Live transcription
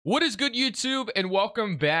What is good, YouTube, and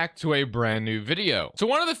welcome back to a brand new video. So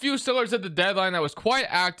one of the few sellers at the deadline that was quite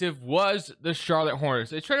active was the Charlotte Hornets.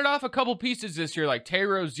 They traded off a couple pieces this year, like Tay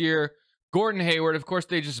Rozier, Gordon Hayward. Of course,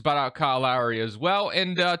 they just bought out Kyle Lowry as well.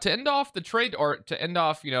 And to end off the trade, or to end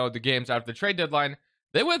off, the games after the trade deadline,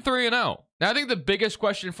 they went 3-0. Now, I think the biggest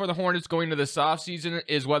question for the Hornets going into this offseason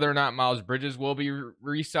is whether or not Miles Bridges will be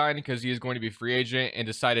re-signed, because he is going to be a free agent and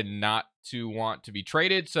decided not to want to be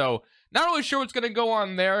traded. So not really sure what's going to go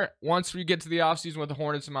on there once we get to the offseason with the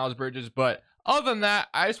Hornets and Miles Bridges. But other than that,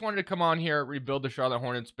 I just wanted to come on here, rebuild the Charlotte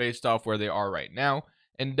Hornets based off where they are right now.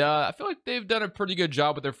 And I feel like they've done a pretty good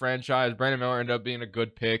job with their franchise. Brandon Miller ended up being a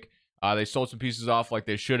good pick. They sold some pieces off like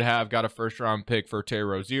they should have. Got a first-round pick for Tay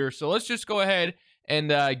Rozier. So let's just go ahead and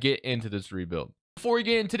get into this rebuild. Before we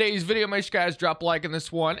get in today's video, make sure you guys drop a like on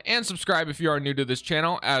this one and subscribe if you are new to this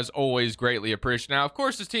channel. As always, greatly appreciated. Now, of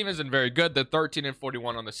course, this team isn't very good. They're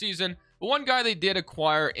 13-41 on the season. But one guy they did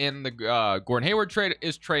acquire in the Gordon Hayward trade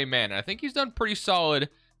is Tre Mann. I think he's done pretty solid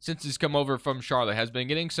since he's come over from Charlotte. Has been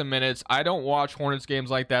getting some minutes. I don't watch Hornets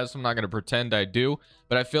games like that, so I'm not going to pretend I do.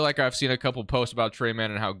 But I feel like I've seen a couple posts about Tre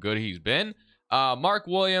Mann and how good he's been. Mark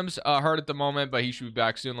Williams hurt at the moment, but he should be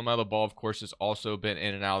back soon. LaMelo Ball, of course, has also been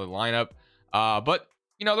in and out of the lineup. But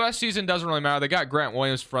the rest of the season doesn't really matter. They got Grant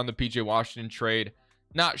Williams from the PJ Washington trade.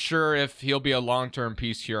 Not sure if he'll be a long-term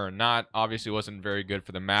piece here or not. Obviously wasn't very good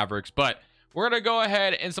for the Mavericks, but we're going to go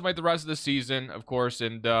ahead and summate the rest of the season, of course,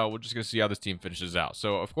 and we're just going to see how this team finishes out.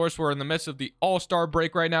 So, of course, we're in the midst of the All-Star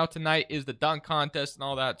break right now. Tonight is the dunk contest and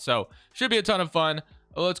all that, so should be a ton of fun.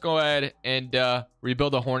 Let's go ahead and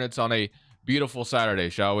rebuild the Hornets on a beautiful Saturday,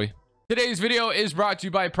 shall we? Today's video is brought to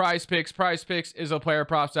you by PrizePicks. PrizePicks is a player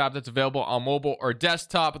props app that's available on mobile or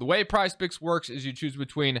desktop. The way PrizePicks works is you choose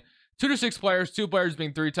between 2 to 6 players, 2 players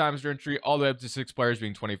being 3 times your entry, all the way up to 6 players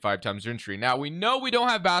being 25 times your entry. Now, we know we don't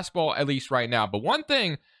have basketball, at least right now, but one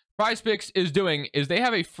thing PrizePicks is doing is they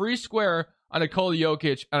have a free square on Nikola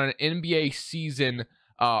Jokic on an NBA season,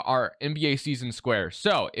 our NBA season square.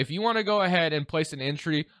 So, if you want to go ahead and place an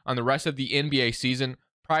entry on the rest of the NBA season,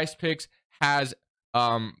 PrizePicks has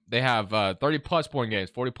they have 30 plus point games,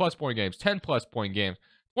 40 plus point games, 10 plus point games,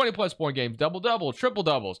 20 plus point games, double triple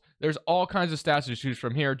doubles. There's all kinds of stats to choose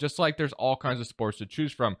from here, just like there's all kinds of sports to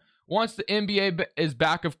choose from. Once the NBA is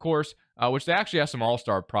back, of course, which they actually have some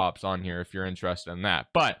all-star props on here if you're interested in that.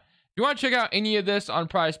 But if you want to check out any of this on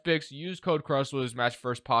PrizePicks, use code Crushables, match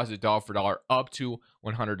first deposit dollar for dollar up to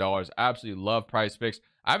 $100. Absolutely love PrizePicks.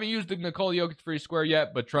 I haven't used the Nikola Jokic free square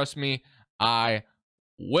yet, but trust me, I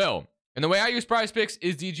will. And the way I use PrizePicks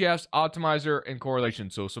is DGF's optimizer and correlation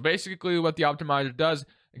tool. So basically what the optimizer does,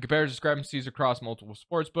 it compares discrepancies across multiple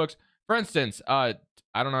sports books. For instance, I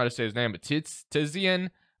don't know how to say his name, but Tizian,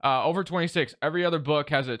 over 26. Every other book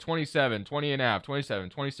has a 27, 20 and a half, 27,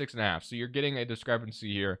 26 and a half. So you're getting a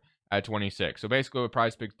discrepancy here at 26. So basically what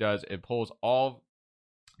PrizePicks does, it pulls all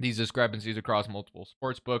these discrepancies across multiple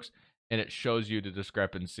sports books and it shows you the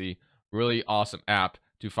discrepancy. Really awesome app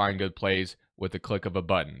to find good plays with the click of a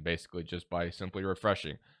button, basically just by simply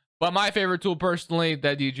refreshing. But my favorite tool personally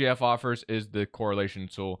that DGF offers is the correlation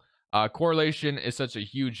tool. Correlation is such a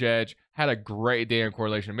huge edge. Had a great day in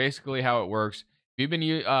correlation. Basically how it works, if you've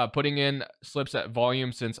been putting in slips at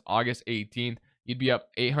volume since August 18th, you'd be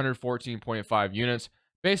up 814.5 units.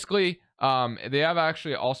 Basically, they have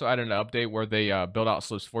actually also added an update where they build out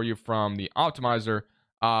slips for you from the optimizer.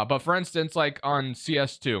 But for instance, like on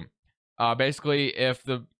CS2, basically if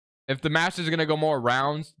the match is going to go more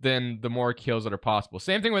rounds, then the more kills that are possible.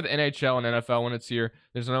 Same thing with NHL and NFL when it's here.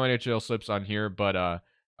 There's no NHL slips on here, but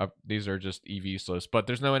these are just EV slips. But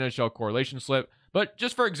there's no NHL correlation slip. But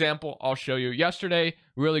just for example, I'll show you. Yesterday,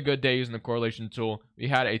 really good day using the correlation tool. We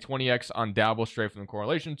had a 20x on Dabble straight from the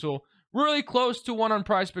correlation tool. Really close to one on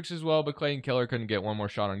PrizePicks as well, but Clayton Keller couldn't get one more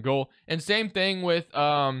shot on goal. And same thing with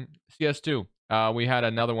CS2. We had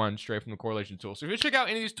another one straight from the correlation tool. So if you check out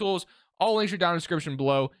any of these tools, all links are down in the description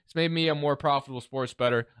below. It's made me a more profitable sports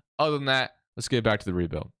bettor. Other than that, let's get back to the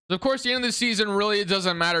rebuild. So, of course, the end of the season really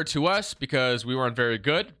doesn't matter to us because we weren't very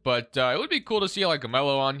good. But it would be cool to see like a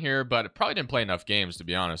Melo on here, but it probably didn't play enough games, to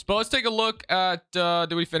be honest. But let's take a look at,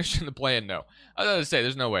 did we finish in the play-in? No. I was going to say,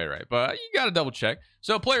 there's no way, right? But you got to double check.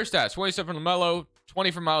 So, player stats, 27 from LaMelo,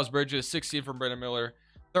 20 from Miles Bridges, 16 from Brandon Miller,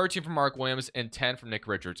 13 from Mark Williams, and 10 from Nick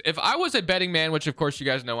Richards. If I was a betting man, which of course you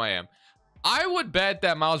guys know I am, I would bet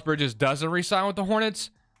that Miles Bridges doesn't re-sign with the Hornets.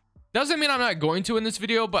 Doesn't mean I'm not going to in this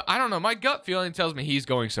video, but I don't know. My gut feeling tells me he's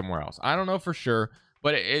going somewhere else. I don't know for sure,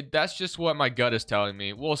 but that's just what my gut is telling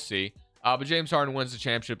me. We'll see. But James Harden wins the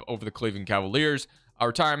championship over the Cleveland Cavaliers.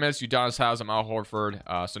 Retirements, Udonis Haslem, Al Horford.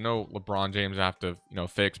 So no LeBron James I have to,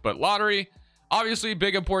 fix. But lottery, Obviously,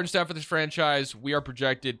 big important step for this franchise. We are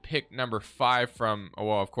projected pick number 5 from,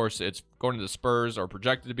 well, of course, it's going to the Spurs or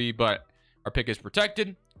projected to be, but our pick is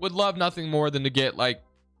protected. Would love nothing more than to get like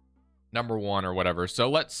number 1 or whatever. So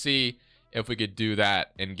let's see if we could do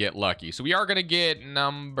that and get lucky. So we are going to get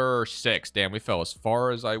number 6. Damn, we fell as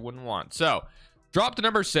far as I wouldn't want. So drop to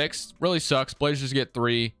number 6. Really sucks. Blazers get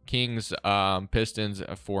 3. Kings, Pistons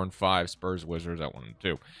 4 and 5. Spurs, Wizards at 1 and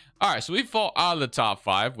 2. All right, so we fall out of the top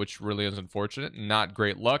 5, which really is unfortunate. Not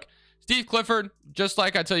great luck. Steve Clifford, just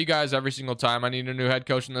like I tell you guys every single time I need a new head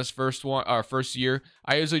coach in this first year,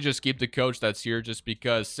 I usually just keep the coach that's here just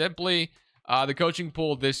because simply the coaching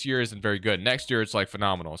pool this year isn't very good. Next year, it's like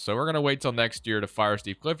phenomenal. So we're going to wait till next year to fire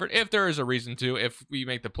Steve Clifford if there is a reason to. If we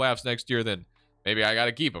make the playoffs next year, then maybe I got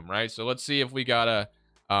to keep him, right? So let's see if we got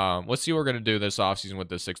to let's see what we're going to do this offseason with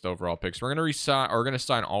the 6th overall pick. So we're going to resign, or we're going to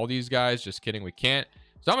sign all these guys. Just kidding, we can't.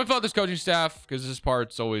 So I'm going to fill out this coaching staff because this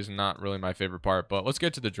part's always not really my favorite part. But let's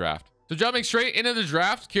get to the draft. So jumping straight into the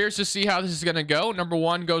draft, curious to see how this is going to go. Number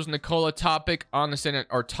 1 goes Nikola Topic on the Senate,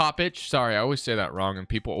 or Topic. Sorry, I always say that wrong, and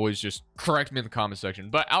people always just correct me in the comment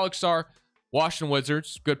section. But Alex Sarr, Washington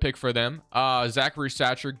Wizards, good pick for them. Zachary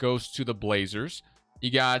Satcher goes to the Blazers.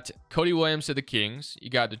 You got Cody Williams to the Kings.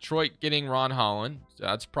 You got Detroit getting Ron Holland. So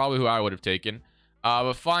that's probably who I would have taken.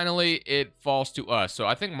 But finally, it falls to us. So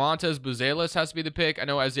I think Montez Buzelis has to be the pick. I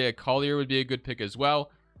know Isaiah Collier would be a good pick as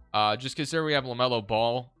well. Just consider we have LaMelo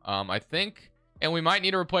Ball, I think. And we might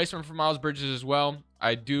need a replacement for Miles Bridges as well.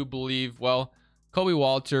 I do believe, well, Kobe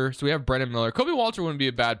Walter. So we have Brendan Miller. Kobe Walter wouldn't be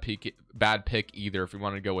a bad pick either if we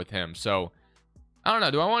wanted to go with him. So I don't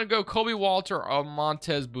know. Do I want to go Kobe Walter or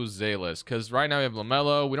Montez Buzelis? Because right now we have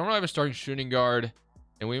LaMelo. We don't really have a starting shooting guard.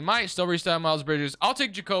 And we might still restart Miles Bridges. I'll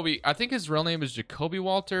take Jacoby. I think his real name is Jacoby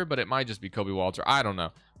Walter, but it might just be Kobe Walter. I don't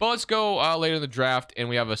know. But let's go later in the draft, and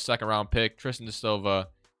we have a 2nd round pick. Tristan Da Silva,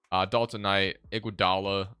 Dalton Knight,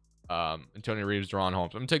 Iguodala, Antonio Reeves, Deron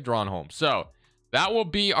Holmes. I'm going to take Deron Holmes. So that will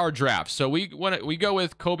be our draft. So we go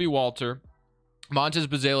with Kobe Walter. Montez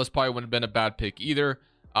Buzelis probably wouldn't have been a bad pick either.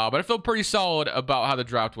 But I feel pretty solid about how the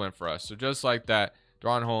draft went for us. So just like that,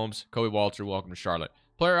 Deron Holmes, Kobe Walter, welcome to Charlotte.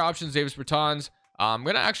 Player options, Davis Bertans. I'm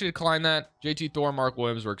going to actually decline that. JT Thor, Mark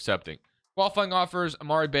Williams, we're accepting. Qualifying offers,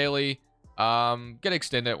 Amari Bailey. Get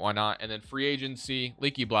extended, why not? And then free agency,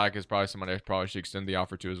 Leaky Black is probably someone I probably should extend the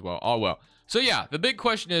offer to as well. Oh, well. So, yeah, the big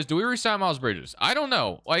question is, do we resign Miles Bridges? I don't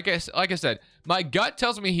know. Like I said, my gut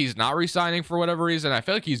tells me he's not resigning for whatever reason. I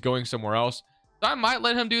feel like he's going somewhere else. So I might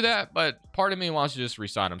let him do that, but part of me wants to just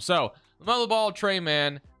resign him. So, LaMelo Ball, Trey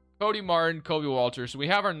Mann, Cody Martin, Kobe Walter. So we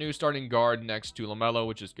have our new starting guard next to LaMelo,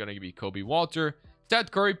 which is going to be Kobe Walter. Seth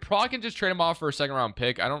Curry, probably can just trade him off for a 2nd round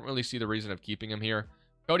pick. I don't really see the reason of keeping him here.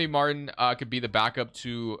 Cody Martin could be the backup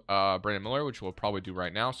to Brandon Miller, which we'll probably do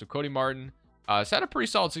right now. So Cody Martin has had a pretty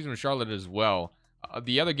solid season with Charlotte as well.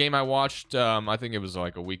 The other game I watched, I think it was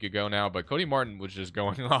like a week ago now, but Cody Martin was just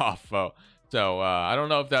going off. So I don't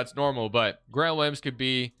know if that's normal, but Grant Williams could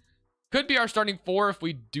be our starting 4 if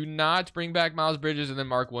we do not bring back Miles Bridges and then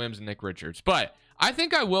Mark Williams and Nick Richards. But I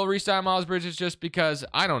think I will re-sign Miles Bridges just because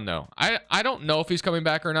I don't know. I don't know if he's coming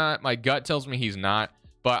back or not. My gut tells me he's not,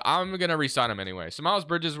 but I'm going to re-sign him anyway. So Miles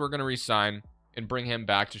Bridges, we're going to re-sign and bring him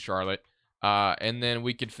back to Charlotte. And then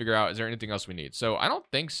we could figure out, is there anything else we need? So I don't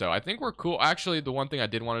think so. I think we're cool. Actually, the one thing I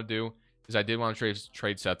did want to do is I did want to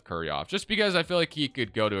trade Seth Curry off just because I feel like he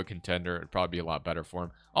could go to a contender. It'd probably be a lot better for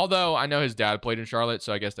him. Although I know his dad played in Charlotte,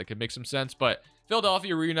 so I guess that could make some sense. But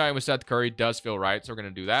Philadelphia reuniting with Seth Curry does feel right, so we're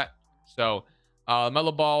going to do that. So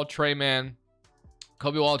Melo Ball, Trey Mann,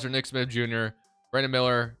 Kobe Walter, Nick Smith Jr., Brandon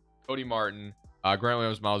Miller, Cody Martin, Grant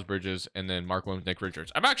Williams, Miles Bridges, and then Mark Williams, Nick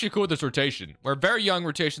Richards. I'm actually cool with this rotation. We're a very young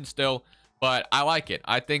rotation still, but I like it.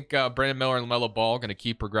 I think Brandon Miller and LaMelo Ball are going to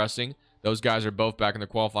keep progressing. Those guys are both back in the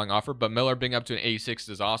qualifying offer, but Miller being up to an 86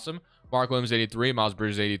 is awesome. Mark Williams 83, Miles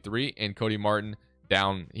Bridges 83, and Cody Martin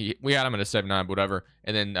down. We had him at a 79, but whatever.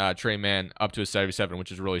 And then Trey Mann up to a 77,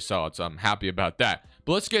 which is really solid. So I'm happy about that.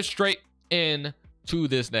 But let's get straight in to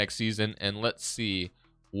this next season, and let's see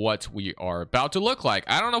what we are about to look like.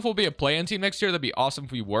 I don't know if we'll be a play-in team next year. That'd be awesome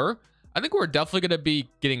if we were. I think we're definitely going to be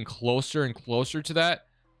getting closer and closer to that.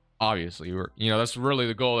 Obviously, that's really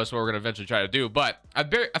the goal. That's what we're going to eventually try to do. But I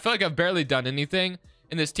feel like I've barely done anything,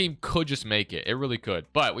 and this team could just make it. It really could.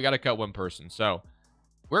 But we got to cut one person. So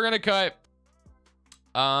we're going to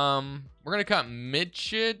cut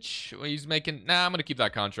Mitchich. He's making, I'm going to keep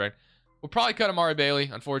that contract. We'll probably cut Amari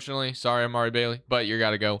Bailey, unfortunately. Sorry, Amari Bailey, but you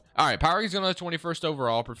got to go. All right, power is going to the 21st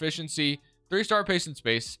overall. Proficiency, 3-star pace and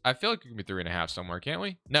space. I feel like we can be 3.5 somewhere, can't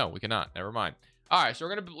we? No, we cannot. Never mind. All right, so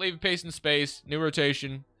we're going to leave pace and space. New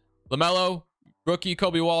rotation. LaMelo, Rookie,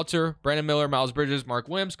 Kobe Walter, Brandon Miller, Miles Bridges, Mark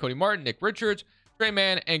Williams, Cody Martin, Nick Richards, Trey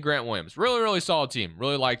Mann, and Grant Williams. Really, really solid team.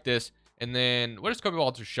 Really like this. And then what is Kobe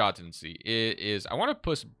Walter's shot tendency? It is, I want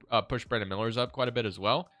to push Brandon Miller's up quite a bit as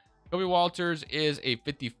well. Kobe Walters is a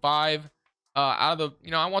 55. Out of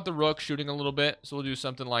the, I want the rook shooting a little bit. So we'll do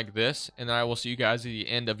something like this. And then I will see you guys at the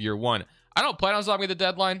end of year 1. I don't plan on stopping at the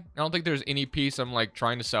deadline. I don't think there's any piece I'm like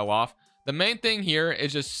trying to sell off. The main thing here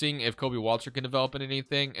is just seeing if Kobe Walter can develop into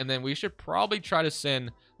anything. And then we should probably try to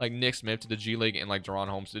send like Nick Smith to the G League and like Deron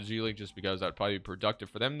Holmes to the G League, just because that'd probably be productive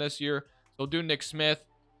for them this year. So we'll do Nick Smith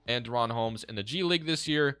and Deron Holmes in the G League this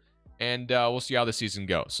year. And we'll see how the season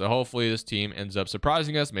goes. So hopefully this team ends up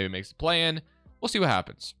surprising us. Maybe makes a play in. We'll see what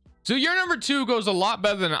happens. So year number 2 goes a lot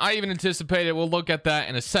better than I even anticipated. We'll look at that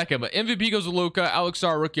in a second. But MVP goes to Luka, Alex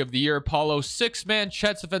R, Rookie of the Year, Paulo, 6-man,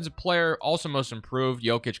 Chet's Defensive Player, also Most Improved,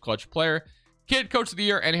 Jokic, Clutch Player, Kid, Coach of the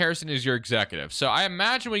Year, and Harrison is your Executive. So I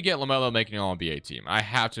imagine we get LaMelo making an All-NBA team. I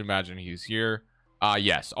have to imagine he's here.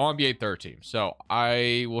 Yes, All-NBA third team. So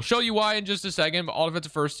I will show you why in just a second. But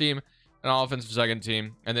All-Defensive first team and All-Offensive second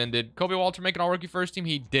team. And then did Kobe Walter make an All-Rookie first team?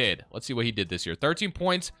 He did. Let's see what he did this year. 13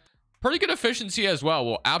 points. Pretty good efficiency as well.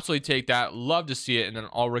 We'll absolutely take that. Love to see it in an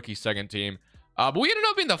all-rookie second team. But we ended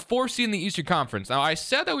up being the 4th seed in the Eastern Conference. Now, I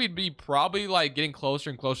said that we'd be probably like getting closer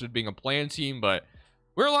and closer to being a play-in team, but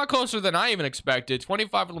we're a lot closer than I even expected.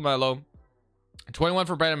 25 for LaMelo, 21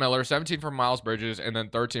 for Brandon Miller, 17 for Miles Bridges, and then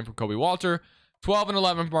 13 from Kobe Walter. 12 and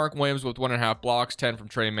 11 from Mark Williams with 1.5 blocks, 10 from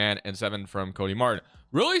Trey Mann, and 7 from Cody Martin.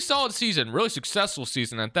 Really solid season, really successful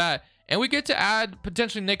season at that. And we get to add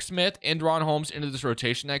potentially Nick Smith and Deron Holmes into this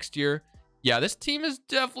rotation next year. Yeah, this team is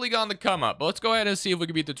definitely on the come up. But let's go ahead and see if we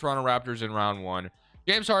can beat the Toronto Raptors in round 1.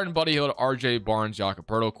 James Harden, Buddy Hield, RJ Barnes, Jakob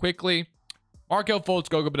Poeltl quickly. Markelle Fultz,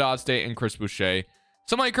 Goga Badadze, and Chris Boucher.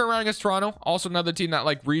 Somebody current round against Toronto. Also another team that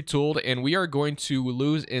like retooled. And we are going to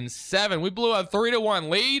lose in 7. We blew a 3-1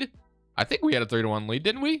 lead. I think we had a 3-1 lead,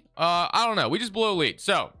 didn't we? I don't know. We just blew a lead.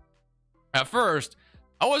 So, at first,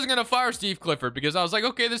 I wasn't going to fire Steve Clifford because I was like,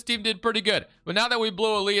 okay, this team did pretty good. But now that we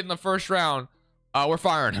blew a lead in the first round, we're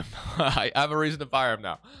firing him. I have a reason to fire him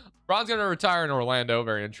now. Bron's going to retire in Orlando.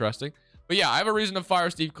 Very interesting. But yeah, I have a reason to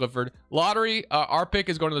fire Steve Clifford. Lottery, our pick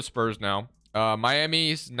is going to the Spurs now.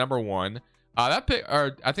 Miami's number 1. That pick,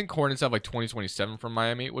 or I think Hornets have like 2027 from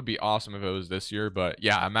Miami. It would be awesome if it was this year. But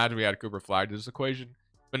yeah, imagine we had Cooper Flag to this equation.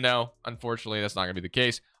 But no, unfortunately, that's not going to be the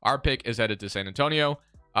case. Our pick is headed to San Antonio.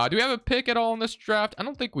 Do we have a pick at all in this draft? I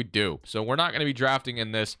don't think we do. So we're not going to be drafting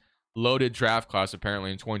in this loaded draft class apparently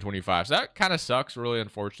in 2025. So that kind of sucks. Really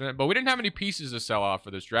unfortunate. But we didn't have any pieces to sell off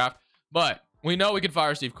for this draft. But we know we can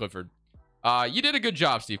fire Steve Clifford. You did a good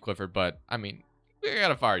job, Steve Clifford. But, I mean, we got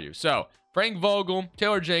to fire you. So, Frank Vogel,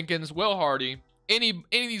 Taylor Jenkins, Will Hardy. Any of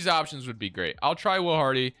these options would be great. I'll try Will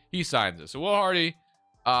Hardy. He signs it. So, Will Hardy,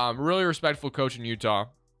 really respectful coach in Utah.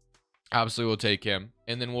 Absolutely, we'll take him.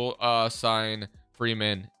 And then we'll sign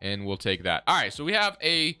Freeman, and we'll take that. All right, so we have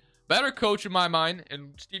a better coach in my mind,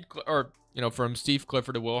 and from Steve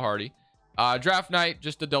Clifford to Will Hardy. Draft night,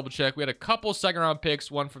 just to double check, we had a couple second-round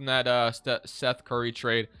picks, one from that Seth Curry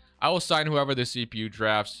trade. I will sign whoever the CPU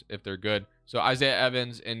drafts if they're good. So Isaiah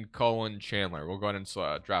Evans and Colin Chandler. We'll go ahead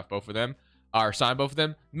and draft both of them, or sign both of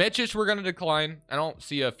them. Mitchich, we're going to decline. I don't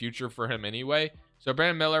see a future for him anyway. So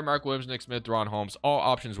Brandon Miller, Mark Williams, Nick Smith, Deron Holmes, all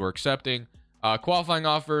options we're accepting. Qualifying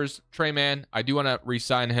offers, Trey Mann. I do want to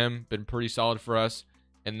re-sign him. Been pretty solid for us.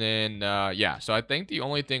 And then, yeah. So I think the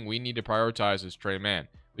only thing we need to prioritize is Trey Mann.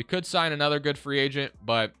 We could sign another good free agent,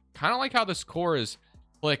 but kind of like how this core is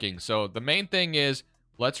clicking. So the main thing is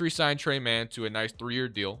let's re-sign Trey Mann to a nice 3-year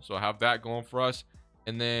deal. So I have that going for us.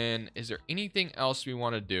 And then is there anything else we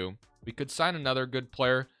want to do? We could sign another good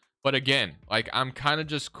player. But again, like I'm kind of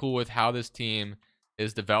just cool with how this team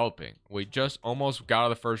is developing. We just almost got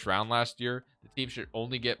out of the first round last year. The team should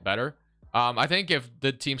only get better. I think if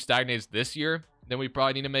the team stagnates this year, then we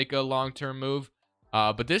probably need to make a long-term move.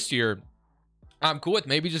 But this year, I'm cool with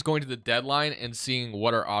maybe just going to the deadline and seeing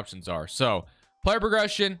what our options are. So, player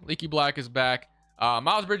progression, Leaky Black is back.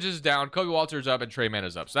 Miles Bridges is down, Kobe Walter is up, and Trey Mann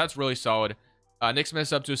is up. So that's really solid. Nick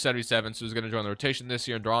Smith's up to a 77, so he's going to join the rotation this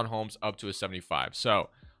year, and Deron Holmes up to a 75. So,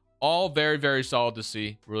 all very, very solid to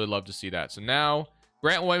see. Really love to see that. So now,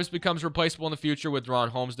 Grant Williams becomes replaceable in the future with Deron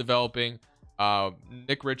Holmes developing.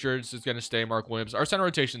 Nick Richards is going to stay. Mark Williams. Our center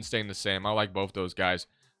rotation is staying the same. I like both those guys.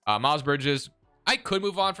 Miles Bridges, I could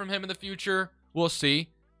move on from him in the future. We'll see.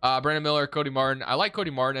 Brandon Miller, Cody Martin. I like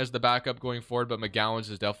Cody Martin as the backup going forward, but McGowan's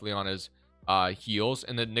is definitely on his heels.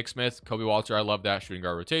 And then Nick Smith, Kobe Walter. I love that shooting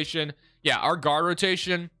guard rotation. Yeah, our guard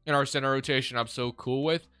rotation and our center rotation I'm so cool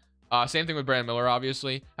with. Same thing with Brandon Miller,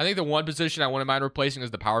 obviously. I think the one position I wouldn't mind replacing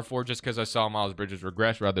is the power forward, just because I saw Miles Bridges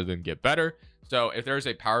regress rather than get better. So if there's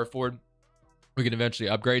a power forward we can eventually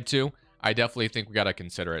upgrade to, I definitely think we got to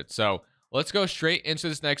consider it. So let's go straight into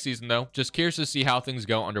this next season, though. Just curious to see how things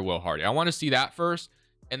go under Will Hardy. I want to see that first.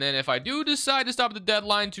 And then if I do decide to stop at the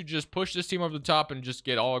deadline to just push this team over the top and just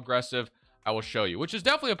get all aggressive, I will show you, which is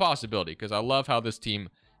definitely a possibility because I love how this team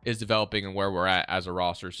is developing and where we're at as a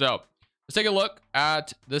roster. So let's take a look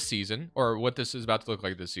at this season, or what this is about to look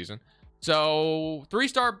like this season. So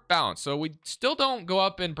 3-star balance. So we still don't go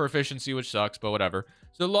up in proficiency, which sucks, but whatever.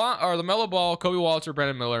 So LaMelo Ball, Kobe Walter,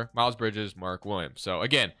 Brandon Miller, Miles Bridges, Mark Williams. So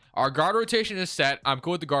again, our guard rotation is set. I'm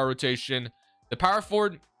cool with the guard rotation. The power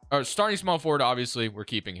forward, or starting small forward, obviously we're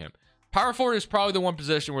keeping him. Power forward is probably the one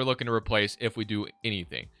position we're looking to replace if we do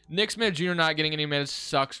anything. Nick Smith Jr. not getting any minutes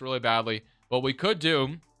sucks really badly. What we could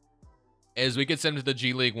do is we could send him to the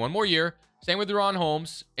G League one more year. Same with Ron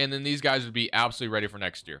Holmes, and then these guys would be absolutely ready for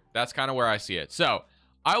next year. That's kind of where I see it. So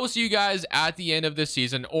I will see you guys at the end of this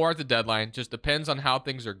season or at the deadline. Just depends on how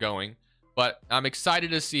things are going. But I'm excited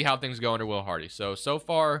to see how things go under Will Hardy. So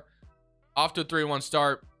far, off to a 3-1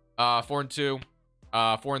 start. 4-2,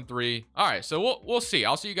 4-3. All right, so we'll see.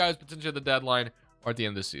 I'll see you guys potentially at the deadline or at the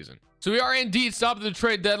end of the season. So we are indeed stopped at the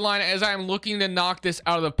trade deadline as I am looking to knock this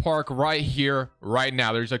out of the park right here, right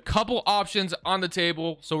now. There's a couple options on the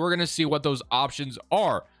table, so we're going to see what those options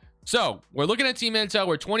are. So we're looking at team intel.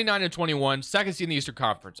 We're 29-21, second seed in the Eastern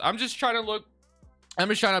Conference. I'm just trying to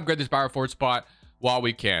upgrade this power forward spot while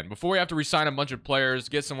we can before we have to re-sign a bunch of players,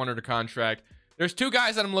 get someone under contract. There's 2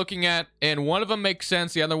 guys that I'm looking at, and one of them makes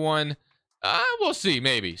sense. The other one, we'll see,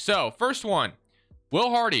 maybe. So first one,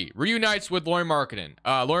 Will Hardy reunites with Lauri Markkanen.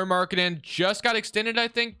 Lauri Markkanen just got extended, I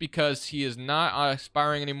think, because he is not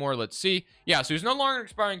expiring anymore. Let's see. Yeah, so he's no longer an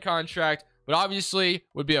expiring contract, but obviously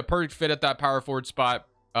would be a perfect fit at that power forward spot.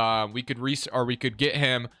 We could get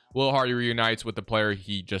him. Will Hardy reunites with the player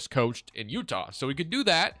he just coached in Utah, so we could do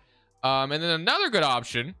that. And then another good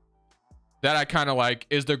option that I kind of like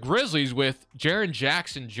is the Grizzlies with Jaren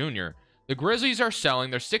Jackson Jr. The Grizzlies are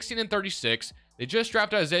selling. They're 16-36. They just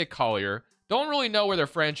drafted Isaiah Collier. Don't really know where their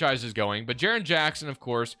franchise is going, but Jaren Jackson, of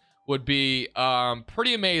course, would be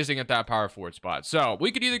pretty amazing at that power forward spot. So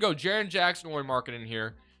we could either go Jaren Jackson or Markkanen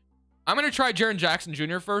here. I'm going to try Jaren Jackson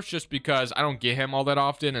Jr. first just because I don't get him all that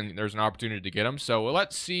often and there's an opportunity to get him. So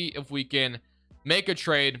let's see if we can make a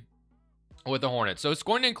trade with the Hornets. So it's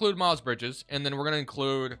going to include Miles Bridges, and then we're going to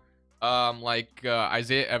include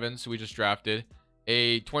Isaiah Evans, who we just drafted,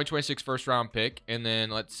 a 2026 first round pick, and then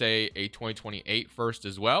let's say a 2028 first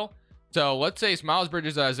as well. So let's say it's Miles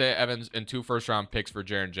Bridges, Isaiah Evans, and 2 first round picks for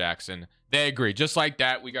Jaren Jackson. They agree. Just like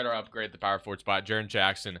that, we got our upgrade at the power forward spot. Jaren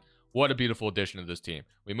Jackson, what a beautiful addition to this team.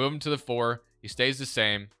 We move him to the 4. He stays the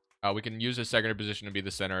same. We can use his secondary position to be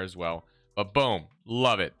the center as well. But boom,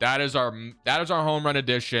 love it. That is our home run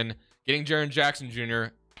addition. Getting Jaren Jackson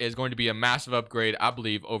Jr. is going to be a massive upgrade, I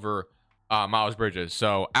believe, over Miles Bridges.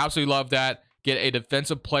 So absolutely love that. Get a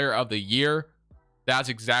defensive player of the year. That's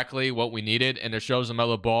exactly what we needed, and it shows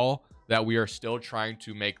LaMelo Ball that we are still trying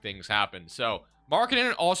to make things happen. So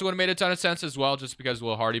Markkanen also would have made a ton of sense as well, just because of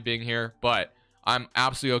Will Hardy being here, but I'm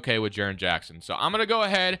absolutely okay with Jaren Jackson. So I'm going to go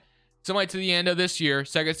ahead, similar to the end of this year,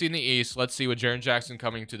 second seed in the East. Let's see what Jaren Jackson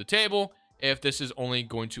coming to the table, if this is only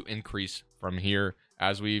going to increase from here,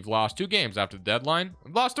 as we've lost 2 games after the deadline.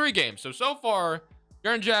 We've lost 3 games. So far,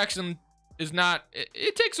 Jaren Jackson is not,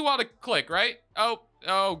 it takes a while to click, right?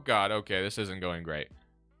 Oh God. Okay, this isn't going great.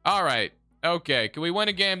 All right. Okay, can we win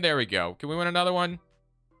a game? There we go. Can we win another one?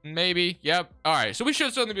 Maybe. Yep. All right. So we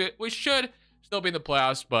should still be in the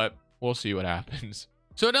playoffs, but we'll see what happens.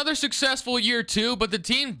 So another successful year 2, but the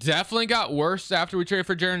team definitely got worse after we traded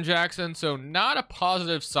for Jaren Jackson. So not a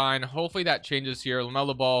positive sign. Hopefully that changes here.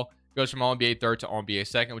 LaMelo Ball goes from All-NBA 3rd to All-NBA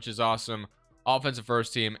 2nd, which is awesome. Offensive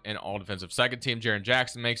first team and all defensive second team. Jaren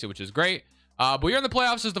Jackson makes it, which is great. But we're in the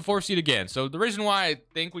playoffs as the 4th seed again. So the reason why I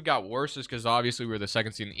think we got worse is because obviously we were the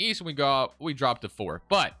 2nd seed in the East and we dropped to 4.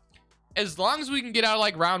 But as long as we can get out of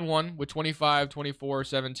like round 1 with 25, 24,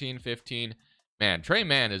 17, 15, man, Trey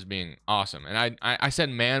Mann is being awesome. And I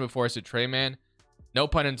said man before I said Trey Mann. No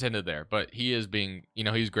pun intended there, but he is being,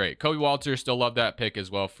 he's great. Kobe Walter, still love that pick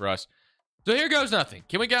as well for us. So here goes nothing.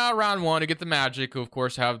 Can we get out of round 1 to get the Magic, who of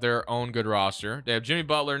course have their own good roster? They have Jimmy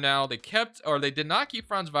Butler now. They did not keep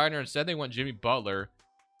Franz Wagner. Instead, they went Jimmy Butler,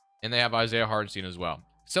 and they have Isaiah Hartenstein as well.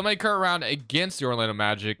 Somebody current round against the Orlando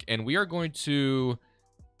Magic, and we are going to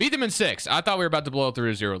beat them in 6. I thought we were about to blow a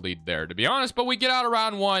 3-0 lead there, to be honest, but we get out of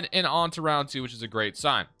round 1 and on to round 2, which is a great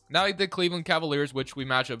sign. Now like the Cleveland Cavaliers, which we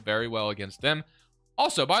match up very well against them.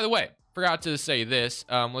 Also, by the way, forgot to say this.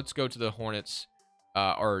 Let's go to the Hornets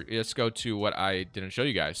or let's go to what I didn't show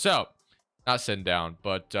you guys. So, not send down,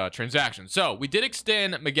 but transactions. So, we did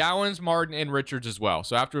extend McGowan's, Martin, and Richards as well.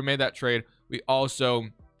 So, after we made that trade, we also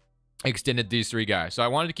extended these 3 guys. So, I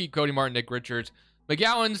wanted to keep Cody Martin, Nick Richards.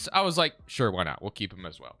 McGowan's, I was like, sure, why not? We'll keep him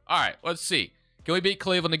as well. All right, let's see. Can we beat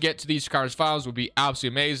Cleveland to get to these conference finals? Would be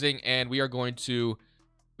absolutely amazing. And we are going to...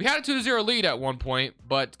 We had a 2-0 lead at one point,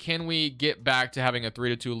 but can we get back to having a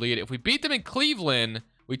 3-2 lead? If we beat them in Cleveland,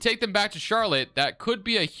 we take them back to Charlotte. That could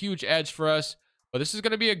be a huge edge for us, but this is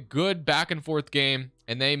going to be a good back and forth game,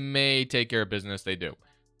 and they may take care of business. They do.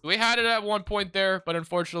 We had it at one point there, but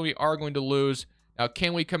unfortunately, we are going to lose. Now,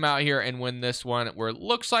 can we come out here and win this one where it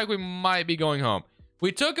looks like we might be going home?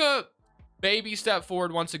 We took a baby step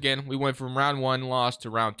forward once again. We went from round 1 loss to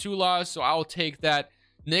round 2 loss, so I'll take that.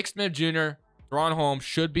 Nick Smith Jr., Ron Holmes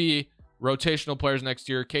should be rotational players next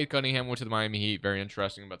year. Cade Cunningham went to the Miami Heat. Very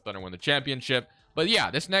interesting, but Thunder won the championship. But yeah,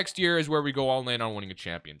 this next year is where we go all in on winning a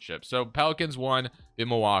championship. So Pelicans won in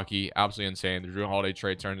Milwaukee. Absolutely insane. The Drew Holiday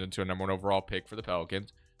trade turned into a #1 overall pick for the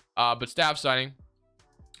Pelicans. But staff signing,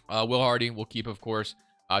 Will Hardy will keep, of course.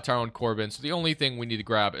 Tyrone Corbin. So the only thing we need to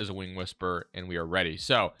grab is a wing whisper, and we are ready.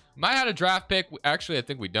 So might have a draft pick. Actually, I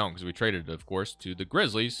think we don't, because we traded it, of course, to the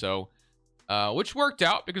Grizzlies. So which worked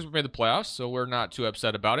out because we made the playoffs, so we're not too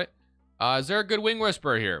upset about it. Is there a good wing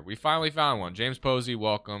whisperer here? We finally found one. James Posey,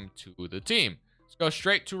 welcome to the team. Let's go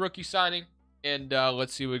straight to rookie signing, and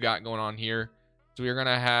let's see what we got going on here. So we're going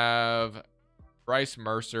to have Bryce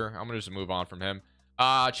Mercer. I'm going to just move on from him.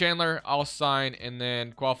 Chandler, I'll sign, and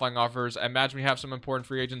then qualifying offers. I imagine we have some important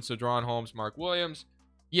free agents, so Deron Holmes, Mark Williams.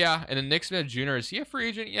 Yeah, and then Nick Smith Jr., is he a free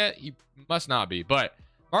agent yet? He must not be, but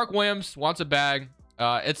Mark Williams wants a bag.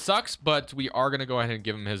 It sucks, but we are going to go ahead and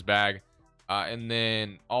give him his bag. And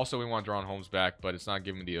then also we want Deron Holmes back, but it's not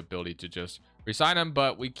giving the ability to just resign him.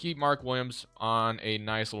 But we keep Mark Williams on a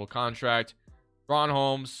nice little contract. Deron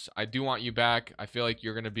Holmes, I do want you back. I feel like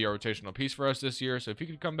you're going to be a rotational piece for us this year. So if you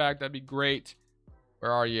could come back, that'd be great.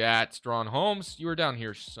 Where are you at, Deron Holmes? You were down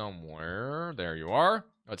here somewhere. There you are.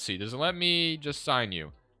 Let's see. Does it let me just sign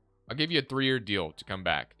you? I'll give you a 3-year deal to come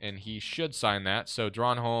back. And he should sign that. So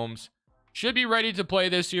Deron Holmes should be ready to play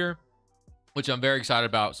this year, which I'm very excited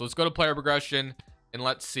about. So let's go to player progression, and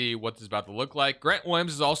let's see what this is about to look like. Grant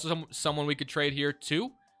Williams is also someone we could trade here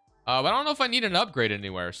too. But I don't know if I need an upgrade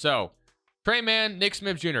anywhere. So Trey Mann, Nick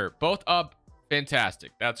Smith Jr., both up.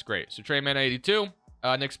 Fantastic. That's great. So Trey Mann 82.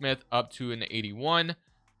 Nick Smith up to an 81.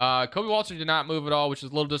 Kobe Walter did not move at all, which is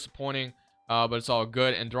a little disappointing, but it's all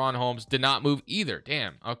good. And Deron Holmes did not move either.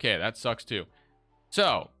 Damn. Okay, that sucks too.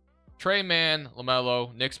 So Trey Mann,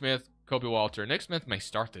 LaMelo, Nick Smith, Kobe Walter. Nick Smith may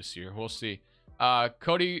start this year. We'll see.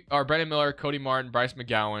 Brandon Miller, Cody Martin, Bryce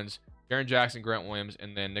McGowans, Jaren Jackson, Grant Williams,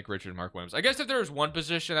 and then Nick Richards, Mark Williams. I guess if there's one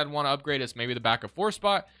position I'd want to upgrade, it's maybe the backup 4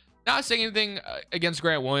 spot. Not saying anything against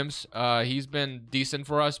Grant Williams. He's been decent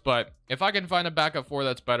for us, but if I can find a backup 4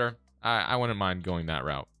 that's better, I wouldn't mind going that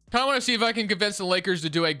route. Kind of want to see if I can convince the Lakers to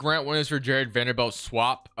do a Grant Williams for Jared Vanderbilt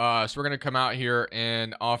swap. So we're going to come out here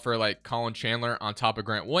and offer like Colin Chandler on top of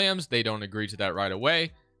Grant Williams. They don't agree to that right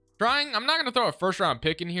away. I'm not going to throw a first-round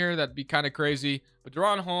pick in here. That'd be kind of crazy. But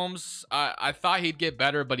Deron Holmes, I thought he'd get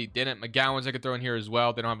better, but he didn't. McGowan's I could throw in here as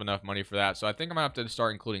well. They don't have enough money for that. So I think I'm going to have to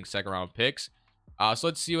start including second-round picks. So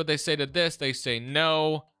let's see what they say to this. They say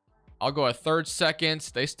no. I'll go a third,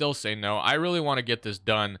 second. They still say no. I really want to get this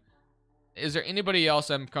done. Is there anybody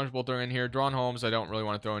else I'm comfortable throwing in here? Deron Holmes, I don't really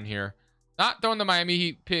want to throw in here. Not throwing the Miami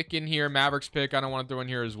Heat pick in here. Mavericks pick, I don't want to throw in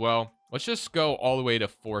here as well. Let's just go all the way to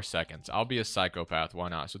 4 seconds. I'll be a psychopath. Why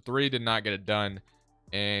not? So 3 did not get it done.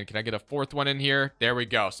 And can I get a 4th one in here? There we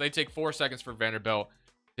go. So they take 4 seconds for Vanderbilt.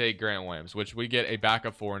 Take Grant Williams, which we get a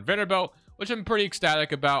backup 4 in Vanderbilt, which I'm pretty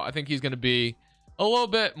ecstatic about. I think he's going to be a little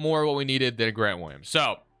bit more what we needed than Grant Williams.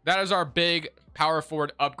 So that is our big power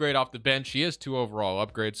forward upgrade off the bench. He is 2 overall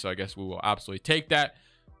upgrades, so I guess we will absolutely take that.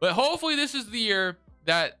 But hopefully this is the year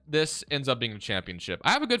that this ends up being a championship.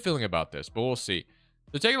 I have a good feeling about this, but we'll see.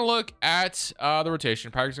 So taking a look at the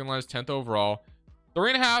rotation, Patrick's going to let us 10th overall.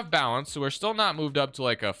 3.5 balance, so we're still not moved up to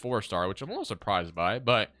like a 4-star, which I'm a little surprised by.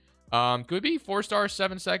 But could we be 4-star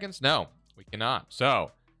 7 seconds? No, we cannot.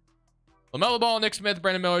 So LaMelo Ball, Nick Smith,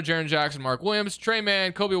 Brandon Miller, Jaren Jackson, Mark Williams, Trey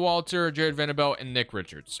Mann, Kobe Walter, Jared Vanderbilt, and Nick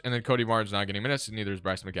Richards. And then Cody Martin's not getting minutes, and neither is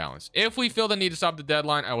Bryce McGowans. If we feel the need to stop the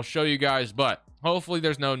deadline, I will show you guys, but hopefully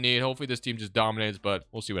there's no need. Hopefully this team just dominates, but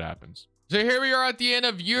we'll see what happens. So here we are at the end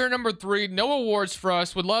of year number 3. No awards for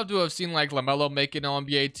us. Would love to have seen like LaMelo make an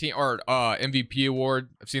All-NBA team or MVP award.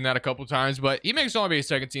 I've seen that a couple times, but he makes All-NBA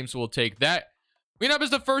second team, so we'll take that. Cleanup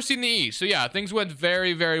is the first seed in the East. So yeah, things went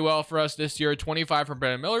very, very well for us this year. 25 from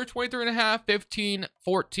Brandon Miller, 23.5, 15,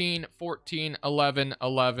 14, 14, 11,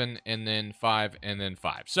 11, and then 5, and then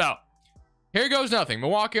 5. So here goes nothing.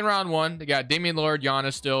 Milwaukee in round 1. They got Damian Lillard,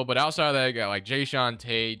 Giannis still, but outside of that, they got like Jayshawn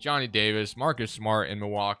Tate, Johnny Davis, Marcus Smart in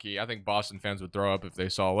Milwaukee. I think Boston fans would throw up if they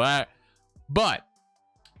saw that. But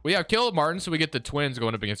we have Caleb Martin, so we get the Twins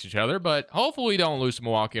going up against each other. But hopefully we don't lose to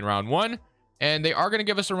Milwaukee in round 1. And they are going to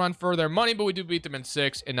give us a run for their money, but we do beat them in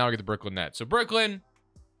 6, and now we get the Brooklyn Nets. So Brooklyn,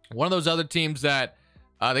 one of those other teams that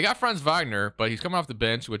they got Franz Wagner, but he's coming off the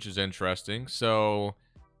bench, which is interesting. So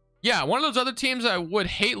yeah, one of those other teams I would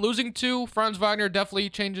hate losing to. Franz Wagner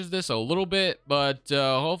definitely changes this a little bit, but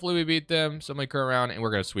hopefully we beat them. Somebody come around, and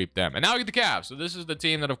we're going to sweep them. And now we get the Cavs. So this is the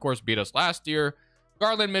team that, of course, beat us last year.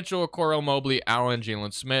 Garland, Mitchell, Corell Mobley, Allen,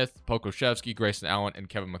 Jalen Smith, Pokusevski, Grayson Allen, and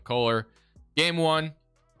Kevin McCullough. Game 1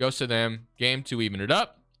 goes to them. Game 2, even it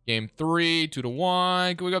up. Game 3,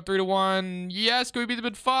 2-1. Can we go 3-1? Yes. Can we beat them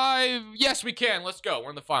in 5? Yes, we can. Let's go. We're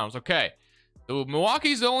in the finals. Okay. So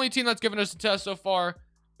Milwaukee's the only team that's given us a test so far.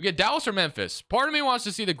 We get Dallas or Memphis. Part of me wants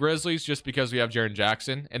to see the Grizzlies just because we have Jaren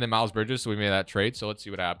Jackson and then Miles Bridges, so we made that trade. So let's see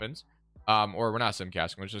what happens. Or we're not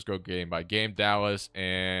simcasting. Let's just go game by game. Dallas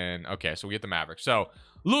and okay, so we get the Mavericks. So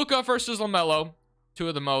Luka versus LaMelo, two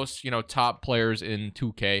of the most top players in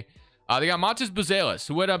 2K. They got Montes Buzelis,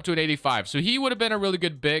 who went up to an 85. So he would have been a really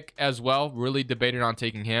good pick as well. Really debated on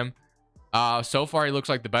taking him. So far, he looks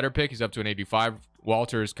like the better pick. He's up to an 85.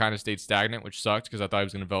 Walters kind of stayed stagnant, which sucked because I thought he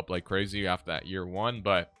was going to develop like crazy after that year 1.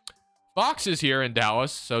 But Fox is here in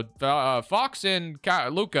Dallas. So Fox and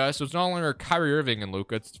Luka. So it's no longer Kyrie Irving and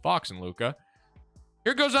Luka. It's Fox and Luka.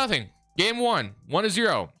 Here goes nothing. Game 1,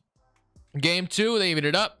 1-0. Game 2, they even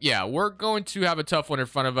it up. Yeah, we're going to have a tough one in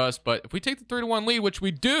front of us. But if we take the 3-1 lead, which we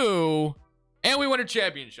do, and we win a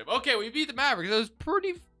championship. Okay, we beat the Mavericks. That was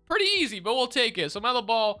pretty easy, but we'll take it. So Melo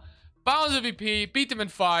Ball, Finals MVP, beat them in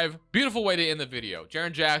 5. Beautiful way to end the video.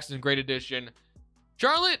 Jaren Jackson, great addition.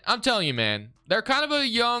 Charlotte, I'm telling you, man, they're kind of a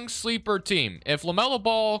young sleeper team. If LaMelo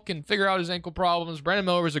Ball can figure out his ankle problems, Brandon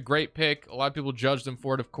Miller was a great pick. A lot of people judged him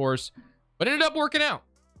for it, of course, but it ended up working out.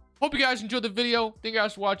 Hope you guys enjoyed the video. Thank you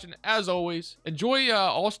guys for watching. As always, enjoy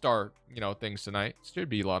All-Star, things tonight. Should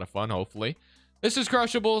be a lot of fun, hopefully. This is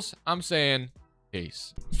Crushables. I'm saying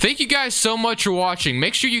peace. Thank you guys so much for watching.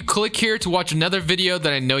 Make sure you click here to watch another video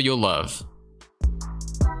that I know you'll love.